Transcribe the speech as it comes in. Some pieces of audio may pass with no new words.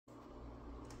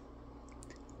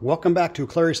Welcome back to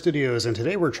Clary Studios, and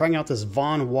today we're trying out this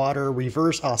VonWater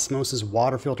reverse osmosis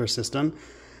water filter system.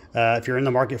 If you're in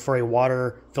the market for a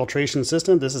water filtration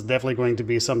system, this is definitely going to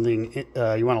be something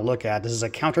you want to look at. This is a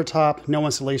countertop, no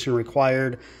installation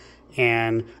required,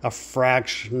 and a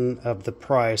fraction of the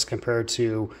price compared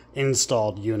to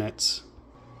installed units,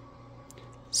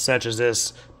 such as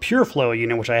this PureFlow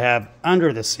unit, which I have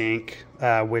under the sink,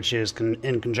 which is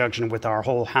in conjunction with our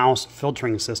whole house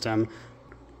filtering system.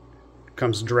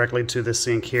 Comes directly to the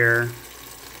sink here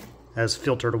as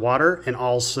filtered water, and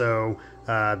also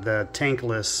the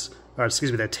tanks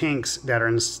that are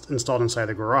installed inside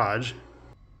the garage,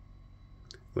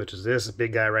 which is this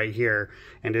big guy right here.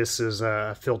 And this is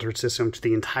a filtered system to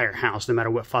the entire house. No matter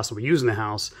what faucet we use in the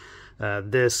house,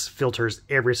 this filters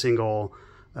every single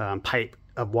pipe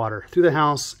of water through the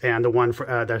house, and the one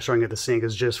that I'm showing at the sink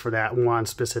is just for that one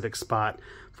specific spot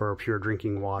for pure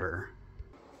drinking water.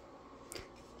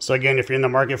 So again, if you're in the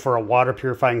market for a water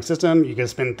purifying system, you can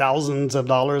spend thousands of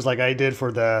dollars like I did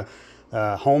for the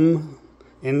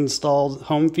installed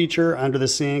home feature under the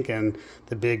sink and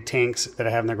the big tanks that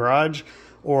I have in the garage.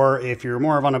 Or if you're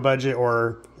more of on a budget,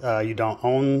 or you don't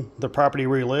own the property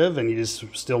where you live and you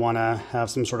just still want to have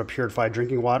some sort of purified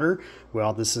drinking water,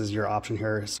 well, this is your option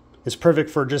here. It's perfect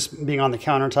for just being on the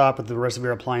countertop with the rest of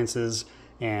your appliances,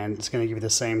 and it's going to give you the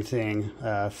same thing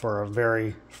for a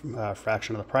very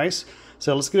fraction of the price.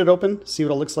 So let's get it open, see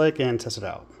what it looks like, and test it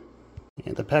out.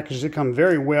 And the package did come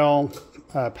very well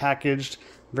packaged,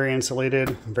 very insulated,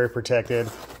 very protected,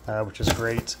 which is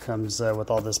great. Comes with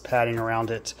all this padding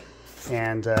around it.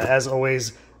 And as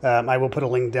always, I will put a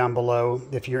link down below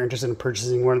if you're interested in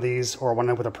purchasing one of these or want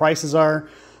to know what the prices are.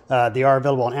 They are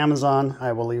available on Amazon.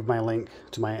 I will leave my link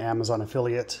to my Amazon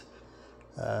affiliate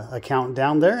account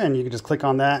down there, and you can just click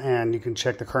on that and you can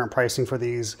check the current pricing for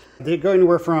these. They go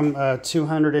anywhere from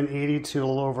 $280 to a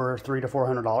little over $300 to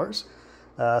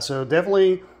 $400. So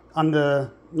definitely on the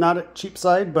not cheap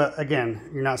side, but again,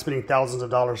 you're not spending thousands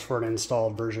of dollars for an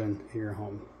installed version in your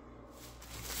home.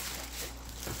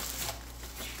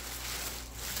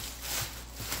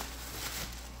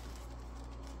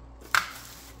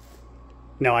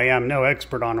 Now, I am no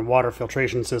expert on water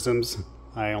filtration systems.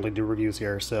 I only do reviews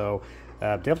here, so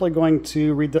definitely going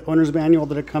to read the owner's manual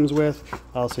that it comes with.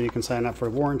 Also, you can sign up for a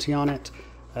warranty on it.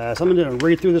 So I'm going to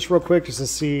read through this real quick just to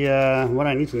see what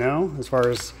I need to know as far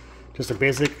as just a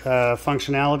basic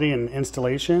functionality and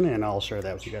installation, and I'll share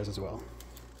that with you guys as well.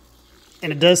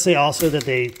 And it does say also that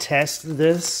they test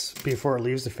this before it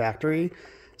leaves the factory.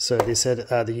 So they said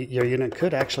your unit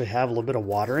could actually have a little bit of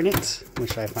water in it,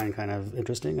 which I find kind of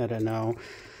interesting. I didn't know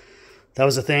that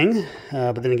was a thing.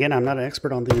 But then again, I'm not an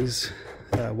expert on these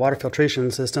water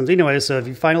filtration systems. Anyway, so if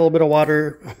you find a little bit of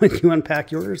water when you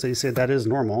unpack yours, they say that is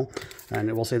normal. And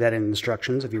it will say that in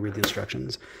instructions if you read the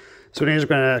instructions. So anyways, we're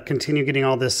going to continue getting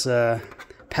all this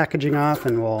packaging off,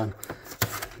 and we'll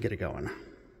get it going.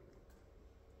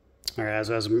 All right, as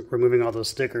I was removing all those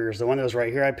stickers, the one that was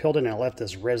right here, I peeled it and I left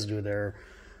this residue there,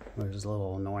 which is a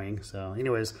little annoying. So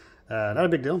anyways, not a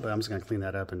big deal, but I'm just going to clean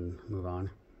that up and move on.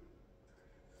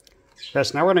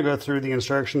 Yes, now we're going to go through the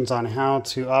instructions on how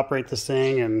to operate this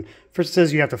thing. And first it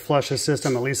says you have to flush the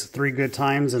system at least 3 good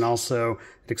times, and also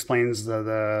it explains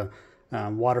the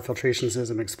water filtration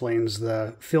system, explains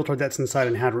the filter that's inside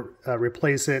and how to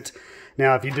replace it.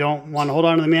 Now, if you don't want to hold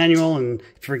on to the manual and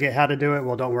forget how to do it,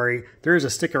 well, don't worry. There is a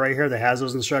sticker right here that has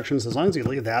those instructions. As long as you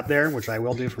leave that there, which I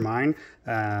will do for mine,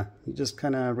 you just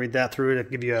kind of read that through to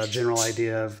give you a general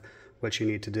idea of what you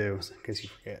need to do in case you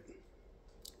forget.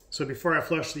 So before I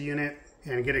flush the unit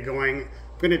and get it going,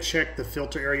 I'm going to check the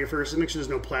filter area first to make sure there's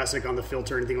no plastic on the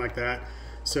filter or anything like that.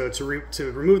 So to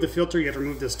remove the filter, you have to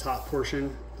remove this top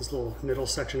portion, this little middle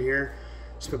section here.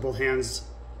 Just put both hands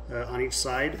on each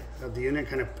side of the unit,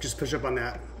 kind of just push up on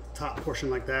that top portion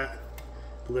like that.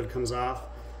 The lid comes off,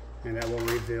 and that will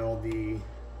reveal the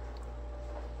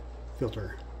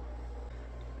filter.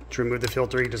 To remove the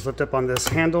filter, you just lift up on this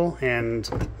handle and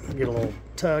get a little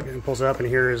tug and pulls it up, and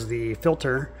here is the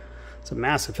filter. It's a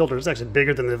massive filter. It's actually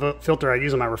bigger than the filter I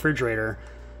use on my refrigerator.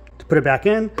 To put it back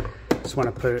in, just want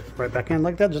to put it right back in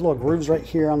like that. There's little grooves right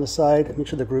here on the side. Make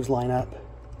sure the grooves line up.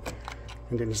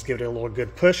 And then just give it a little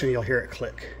good push and you'll hear it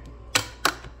click.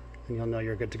 And you'll know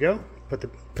you're good to go. Put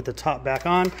the top back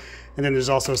on. And then there's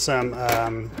also some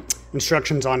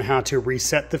instructions on how to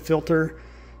reset the filter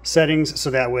settings,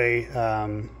 so that way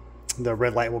the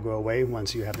red light will go away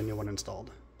once you have the new one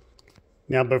installed.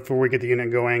 Now, before we get the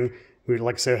unit going, we,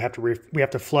 like I said, we have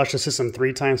to flush the system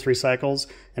 3 times, 3 cycles.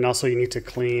 And also you need to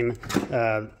clean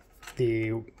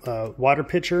the water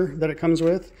pitcher that it comes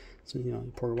with. So, you know,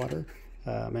 you pour water.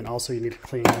 And also you need to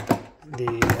clean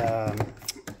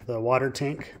the the water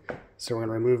tank. So we're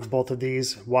going to remove both of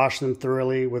these, wash them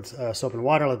thoroughly with soap and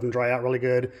water, let them dry out really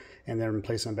good, and then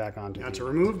place them back onto. Now to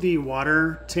remove the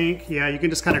water tank, yeah, you can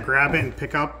just kind of grab it and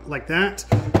pick up like that.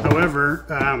 However,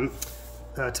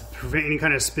 to prevent any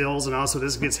kind of spills, and also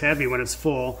this gets heavy when it's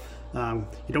full, you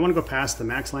don't want to go past the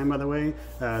max line, by the way.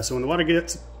 So when the water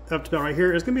gets up to about right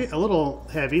here, it's going to be a little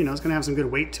heavy, you know, it's going to have some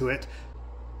good weight to it.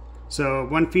 So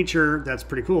one feature that's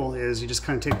pretty cool is you just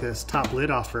kind of take this top lid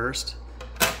off first,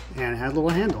 and it has a little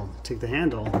handle. Take the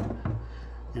handle,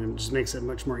 and it just makes it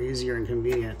much more easier and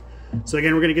convenient. So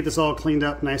again, we're going to get this all cleaned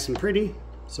up nice and pretty,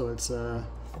 so it's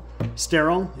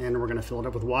sterile, and we're going to fill it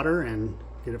up with water and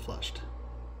get it flushed.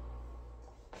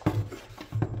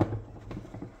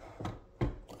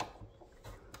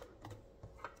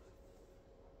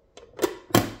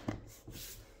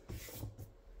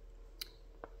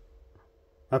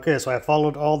 Okay, so I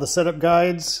followed all the setup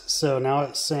guides, so now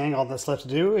it's saying all that's left to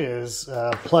do is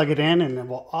plug it in, and it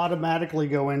will automatically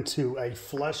go into a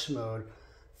flush mode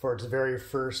for its very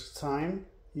first time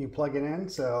you plug it in.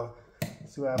 So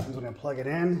let's see what happens when I plug it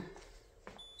in.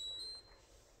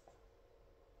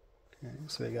 Okay,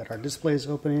 so we got our displays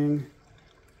opening.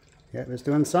 Yep, it's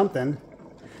doing something.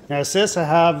 Now it says to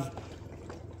have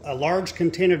a large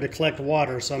container to collect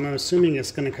water, so I'm assuming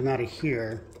it's going to come out of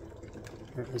here.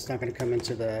 It's not going to come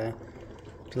into the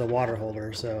water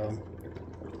holder, so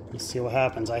let's see what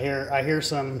happens. I hear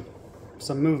some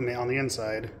movement on the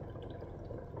inside.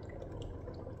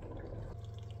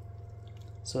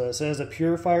 So it says a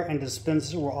purifier and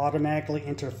dispenser will automatically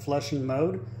enter flushing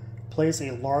mode. Place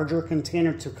a larger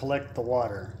container to collect the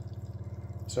water.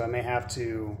 So I may have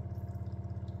to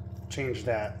change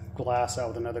that glass out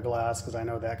with another glass, because I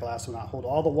know that glass will not hold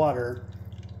all the water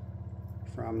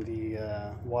from the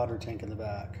water tank in the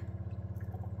back.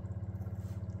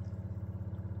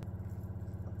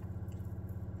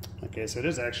 Okay, so it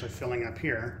is actually filling up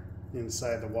here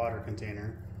inside the water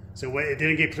container. So it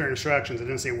didn't give clear instructions. It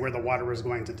didn't say where the water was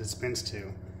going to dispense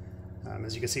to.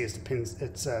 As you can see,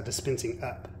 it's dispensing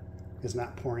up. It's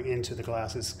not pouring into the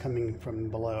glass. It's coming from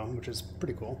below, which is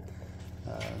pretty cool.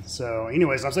 So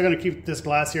anyways, I'm still going to keep this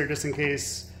glass here just in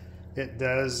case it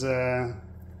does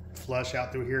flush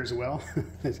out through here as well.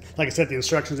 Like I said, the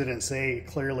instructions didn't say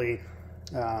clearly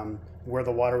where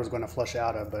the water was going to flush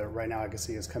out of, but right now I can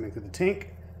see it's coming through the tank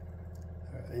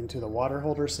into the water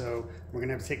holder. So we're going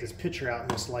to have to take this pitcher out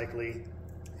most likely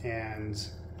and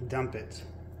dump it.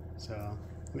 So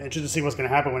I'm interested to see what's going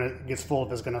to happen when it gets full,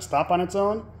 if it's going to stop on its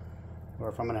own or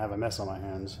if I'm going to have a mess on my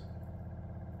hands.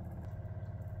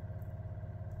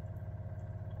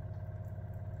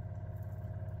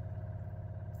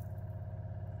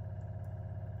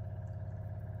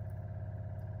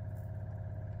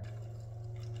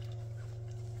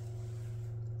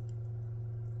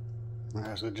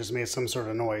 Alright, so it just made some sort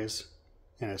of noise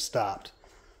and it stopped.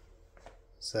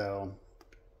 So,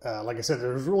 like I said,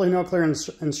 there's really no clear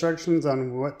instructions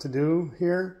on what to do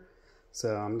here.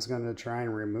 So I'm just going to try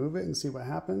and remove it and see what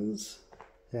happens.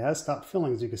 It has stopped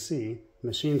filling, as you can see. The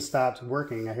machine stopped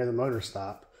working. I hear the motor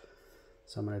stop.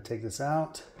 So I'm going to take this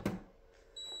out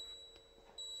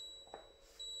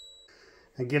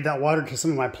and give that water to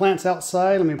some of my plants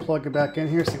outside. Let me plug it back in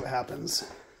here, see what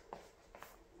happens.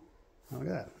 Oh, look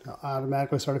at that. It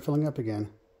automatically started filling up again.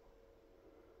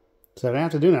 So I don't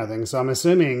have to do nothing. So I'm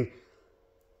assuming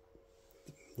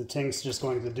the tank's just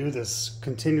going to do this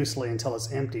continuously until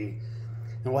it's empty.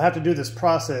 And we'll have to do this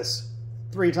process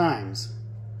 3 times.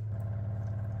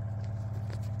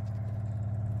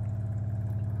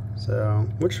 So,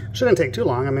 which shouldn't take too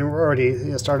long. I mean, we're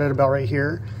already started about right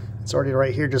here. It's already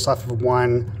right here just off of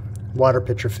 1 water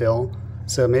pitcher fill.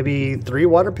 So maybe 3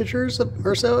 water pitchers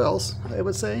or so else, I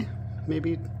would say.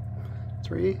 Maybe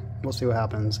 3. We'll see what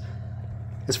happens.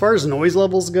 As far as noise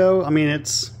levels go, I mean,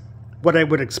 it's what I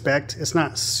would expect. It's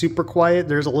not super quiet.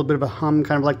 There's a little bit of a hum,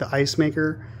 kind of like the ice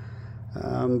maker.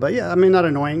 But yeah, I mean, not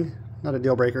annoying, not a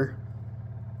deal breaker.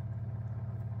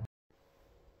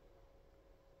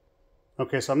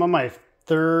 Okay, so I'm on my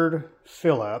 3rd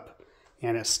fill up,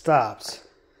 and it stopped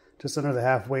just under the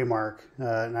halfway mark,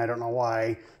 and I don't know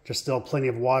why. There's still plenty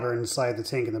of water inside the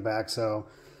tank in the back, so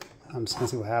I'm just gonna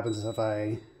see what happens if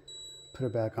I put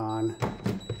it back on.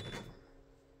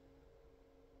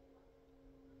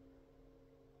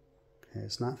 Okay,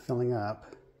 it's not filling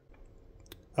up.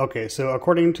 Okay, so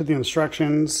according to the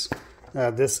instructions,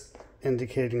 this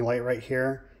indicating light right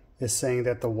here is saying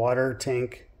that the water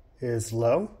tank is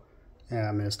low.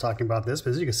 I mean, it's talking about this, but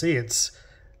as you can see, it's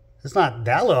not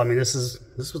that low. I mean, this was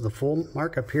the full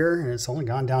mark up here, and it's only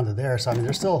gone down to there. So I mean,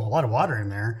 there's still a lot of water in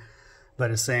there,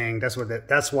 but it's saying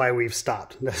that's why we've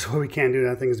stopped. That's why we can't do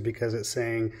nothing, is because it's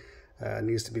saying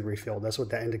needs to be refilled. That's what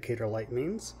that indicator light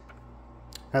means.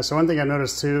 So one thing I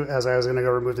noticed too, as I was going to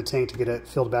go remove the tank to get it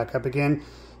filled back up again,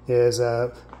 is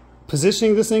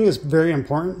positioning this thing is very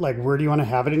important. Like, where do you want to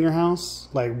have it in your house?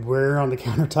 Like, where on the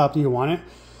countertop do you want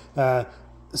it?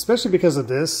 Especially because of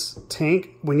this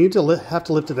tank, when you have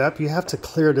to lift it up, you have to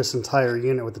clear this entire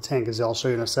unit with the tank, as I'll show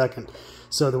you in a second.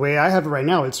 So the way I have it right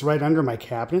now, it's right under my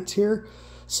cabinets here.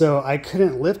 So I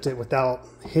couldn't lift it without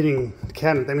hitting the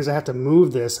cabinet. That means I have to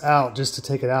move this out just to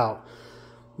take it out,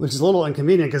 which is a little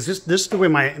inconvenient because this is the way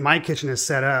my kitchen is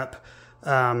set up.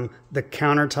 The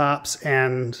countertops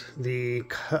and the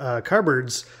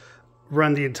cupboards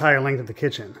run the entire length of the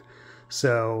kitchen.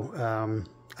 So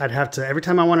I'd have to, every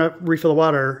time I want to refill the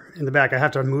water in the back, I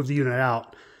have to move the unit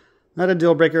out. Not a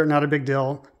deal breaker, not a big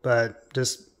deal, but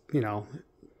just, you know,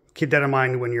 keep that in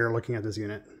mind when you're looking at this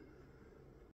unit.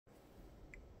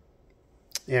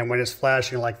 And when it's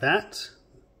flashing like that,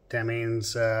 that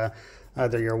means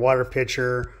either your water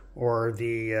pitcher or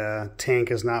the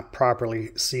tank is not properly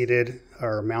seated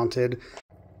or mounted.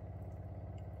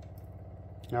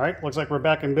 All right, looks like we're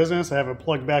back in business. I have it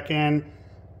plugged back in.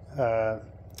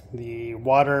 The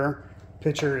water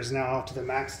pitcher is now up to the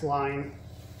max line.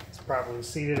 It's properly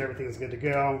seated, everything's good to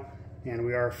go, and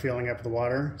we are filling up the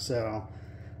water. So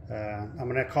I'm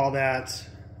gonna call that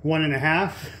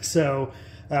 1.5. So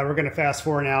we're gonna fast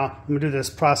forward now. I'm gonna do this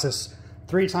process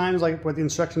 3 times like what the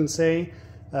instructions say,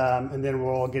 and then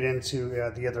we'll get into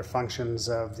the other functions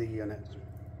of the unit.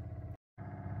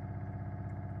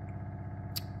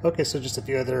 Okay, so just a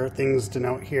few other things to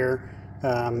note here.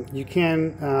 You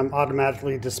can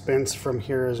automatically dispense from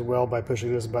here as well by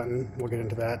pushing this button. We'll get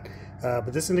into that.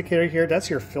 But this indicator here, that's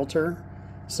your filter.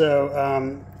 So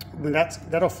when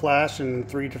that'll flash in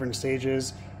 3 different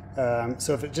stages.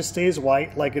 So if it just stays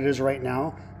white like it is right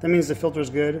now, that means the filter is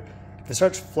good. If it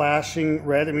starts flashing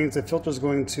red, it means the filter is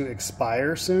going to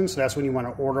expire soon. So that's when you want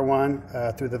to order one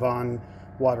through the VonWater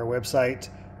website.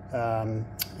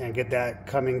 And get that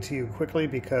coming to you quickly,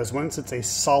 because once it's a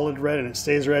solid red and it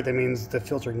stays red, that means the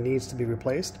filter needs to be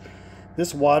replaced.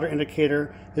 This water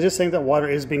indicator is just saying that water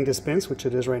is being dispensed, which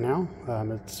it is right now.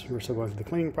 We're still going through the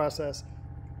cleaning process.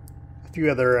 A few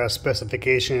other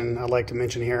specification I'd like to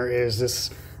mention here is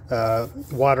this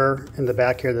water in the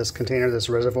back here, this container, this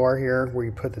reservoir here where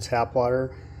you put the tap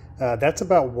water. That's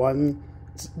about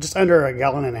just under 1.5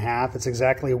 gallons. It's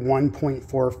exactly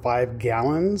 1.45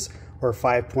 gallons. Or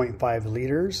 5.5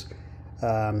 liters,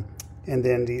 and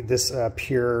then this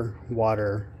pure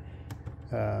water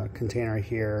container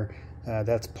here,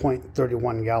 that's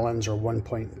 0.31 gallons or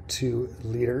 1.2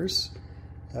 liters.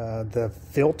 The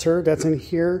filter that's in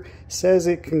here says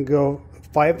it can go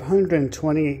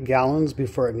 528 gallons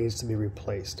before it needs to be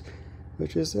replaced,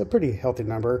 which is a pretty healthy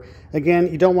number. Again,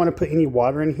 you don't want to put any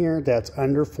water in here that's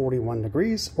under 41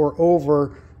 degrees or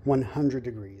over 100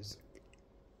 degrees.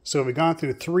 So we've gone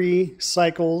through 3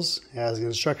 cycles, as the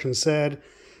instructions said.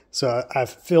 So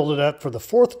I've filled it up for the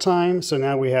 4th time. So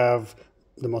now we have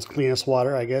the most cleanest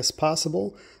water, I guess,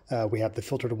 possible. We have the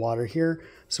filtered water here.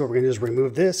 So we're going to just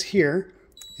remove this here.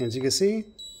 And as you can see,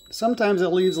 sometimes it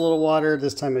leaves a little water.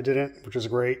 This time it didn't, which is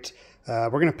great.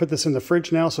 We're going to put this in the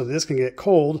fridge now so this can get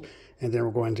cold. And then we're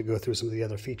going to go through some of the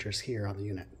other features here on the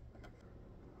unit.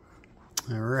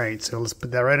 All right, so let's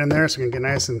put that right in there so we can get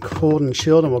nice and cold and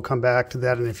chilled, and we'll come back to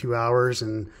that in a few hours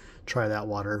and try that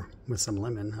water with some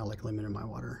lemon. I like lemon in my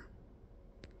water.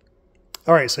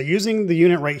 All right, so using the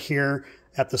unit right here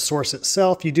at the source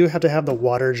itself, you do have to have the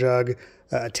water jug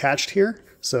attached here.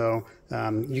 So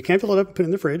you can fill it up and put it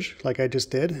in the fridge like I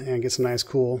just did and get some nice,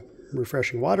 cool,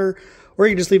 refreshing water, or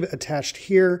you can just leave it attached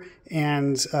here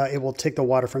and it will take the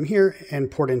water from here and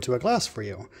pour it into a glass for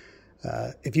you.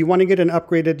 If you want to get an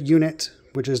upgraded unit,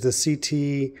 which is the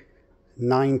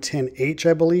CT910H,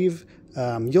 I believe,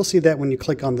 you'll see that when you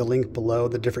click on the link below,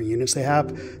 the different units they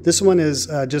have. This one is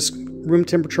just room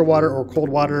temperature water or cold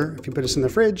water if you put this in the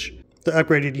fridge. The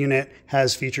upgraded unit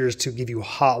has features to give you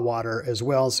hot water as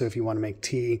well, so if you want to make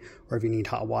tea or if you need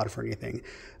hot water for anything.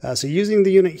 So using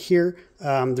the unit here,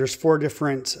 there's 4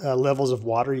 different levels of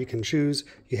water you can choose.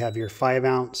 You have your 5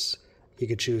 ounce, you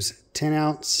could choose 10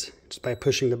 ounce, just by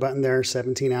pushing the button there,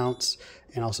 17 ounce,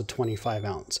 and also 25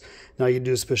 ounce. Now you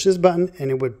do is push this button and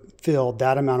it would fill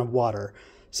that amount of water.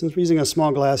 Since we're using a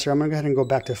small glass here, I'm gonna go ahead and go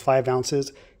back to 5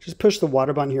 ounces. Just push the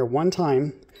water button here 1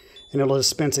 time and it'll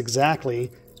dispense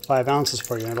exactly 5 ounces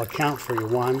for you. And it'll count for you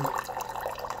 1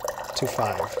 to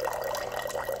 5,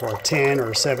 or 10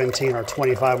 or 17 or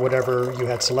 25, whatever you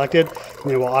had selected,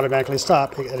 and it will automatically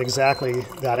stop at exactly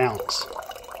that ounce.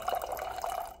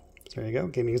 So there you go,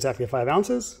 gave me exactly 5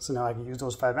 ounces. So now I can use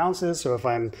those 5 ounces. So if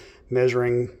I'm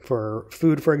measuring for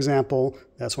food, for example,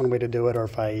 that's one way to do it. Or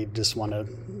if I just want to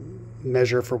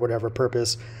measure for whatever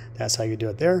purpose, that's how you do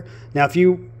it there. Now, if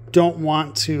you don't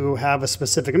want to have a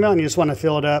specific amount, you just want to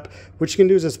fill it up, what you can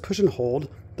do is just push and hold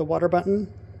the water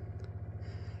button,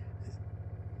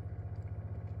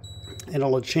 and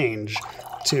it'll change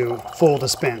to full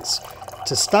dispense.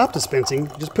 To stop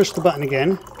dispensing, just push the button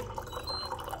again,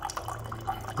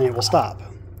 and it will stop.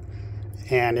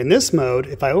 And in this mode,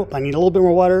 if I need a little bit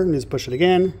more water, and just push it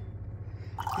again.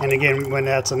 And again, when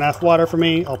that's enough water for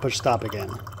me, I'll push stop again.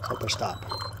 So I'll push stop.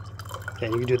 Okay,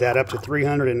 you can do that up to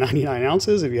 399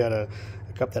 ounces. If you had a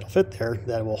cup that'll fit there,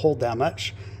 that will hold that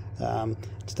much. So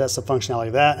that's the functionality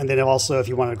of that. And then also, if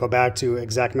you want to go back to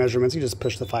exact measurements, you just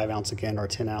push the 5 ounce again, or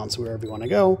 10 ounce, wherever you want to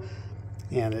go.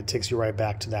 And it takes you right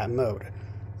back to that mode.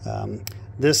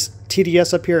 This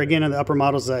TDS up here, again, in the upper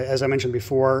models, as I mentioned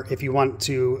before, if you want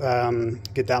to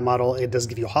get that model, it does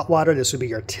give you hot water. This would be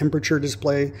your temperature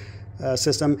display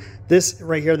system. This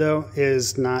right here, though,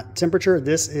 is not temperature.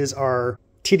 This is our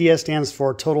TDS, stands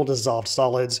for total dissolved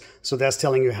solids. So that's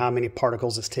telling you how many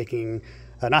particles it's taking.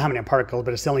 Not how many particles,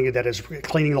 but it's telling you that it's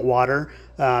cleaning the water,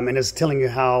 and it's telling you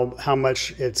how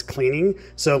much it's cleaning.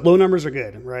 So low numbers are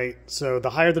good, right? So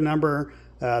the higher the number,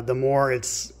 the more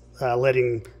it's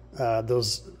letting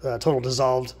those total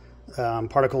dissolved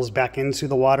particles back into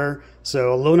the water.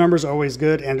 So low numbers are always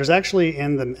good. And there's actually,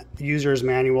 in the user's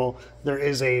manual, there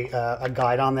is a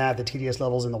guide on that, the TDS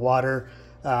levels in the water.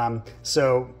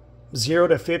 So 0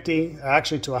 to 50,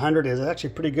 actually to 100 is actually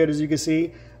pretty good, as you can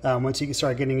see. Once you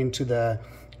start getting into the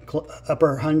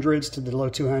upper hundreds to the low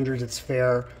 200s, it's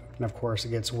fair. And of course, it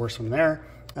gets worse from there.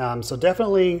 So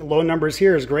definitely low numbers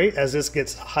here is great. As this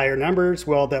gets higher numbers,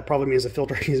 well, that probably means the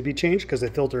filter needs to be changed, because the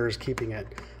filter is keeping it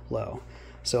low.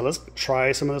 So let's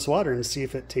try some of this water and see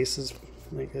if it tastes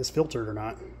like it's filtered or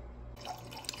not.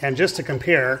 And just to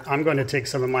compare, I'm going to take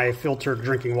some of my filtered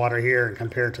drinking water here and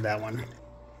compare it to that one.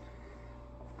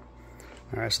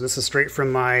 All right, so this is straight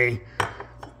from my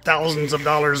thousands of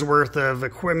dollars worth of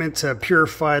equipment to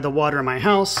purify the water in my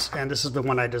house, and this is the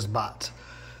one I just bought.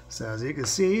 So as you can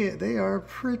see, they are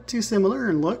pretty similar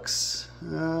in looks,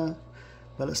 but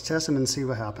let's test them and see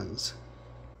what happens.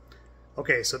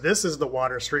 Okay, so this is the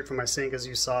water straight from my sink, as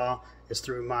you saw. It's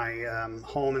through my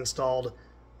home installed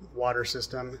water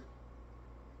system,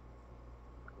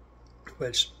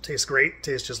 which tastes great.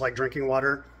 Tastes just like drinking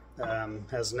water.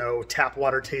 Has no tap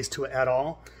water taste to it at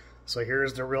all. So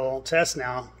here's the real test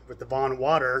now with the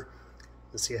VonWater.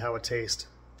 Let's see how it tastes.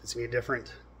 If it's any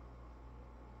different.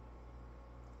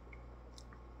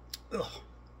 Ugh.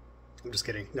 I'm just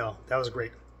kidding. No, that was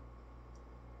great.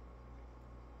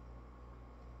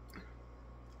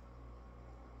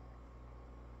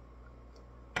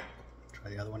 Try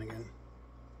the other one again.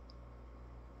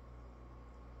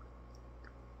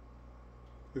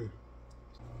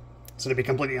 So to be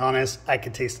completely honest, I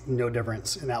could taste no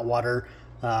difference in that water.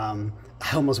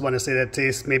 I almost want to say that it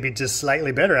tastes maybe just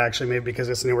slightly better, actually, maybe because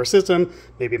it's a newer system.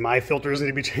 Maybe my filters need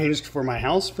to be changed for my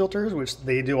house filters, which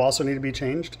they do also need to be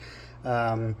changed.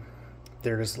 They're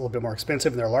just a little bit more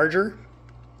expensive and they're larger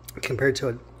compared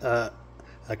to a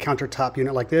countertop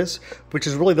unit like this, which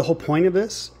is really the whole point of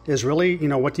this, is really, you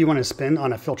know, what do you want to spend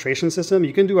on a filtration system?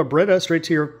 You can do a Brita straight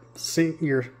to your sink,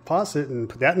 your faucet, and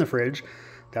put that in the fridge.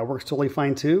 That works totally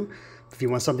fine too. If you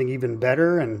want something even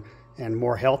better and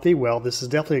more healthy, well, this is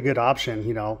definitely a good option.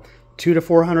 You know, $200 to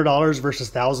 $400 versus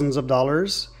thousands of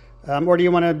dollars. Or do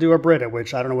you want to do a Brita,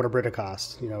 which I don't know what a Brita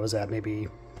costs. You know, is that maybe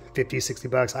 50, 60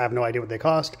 bucks? I have no idea what they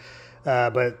cost.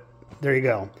 But there you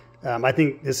go. I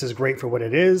think this is great for what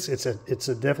it is. It's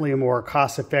a definitely a more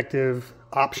cost-effective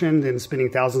option than spending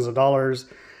thousands of dollars.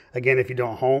 Again, if you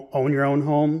don't own your own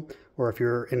home, or if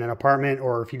you're in an apartment,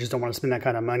 or if you just don't want to spend that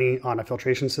kind of money on a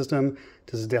filtration system,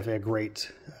 this is definitely a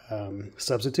great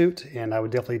substitute. And I would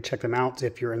definitely check them out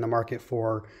if you're in the market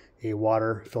for a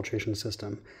water filtration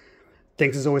system.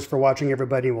 Thanks as always for watching,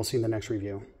 everybody, and we'll see you in the next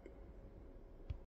review.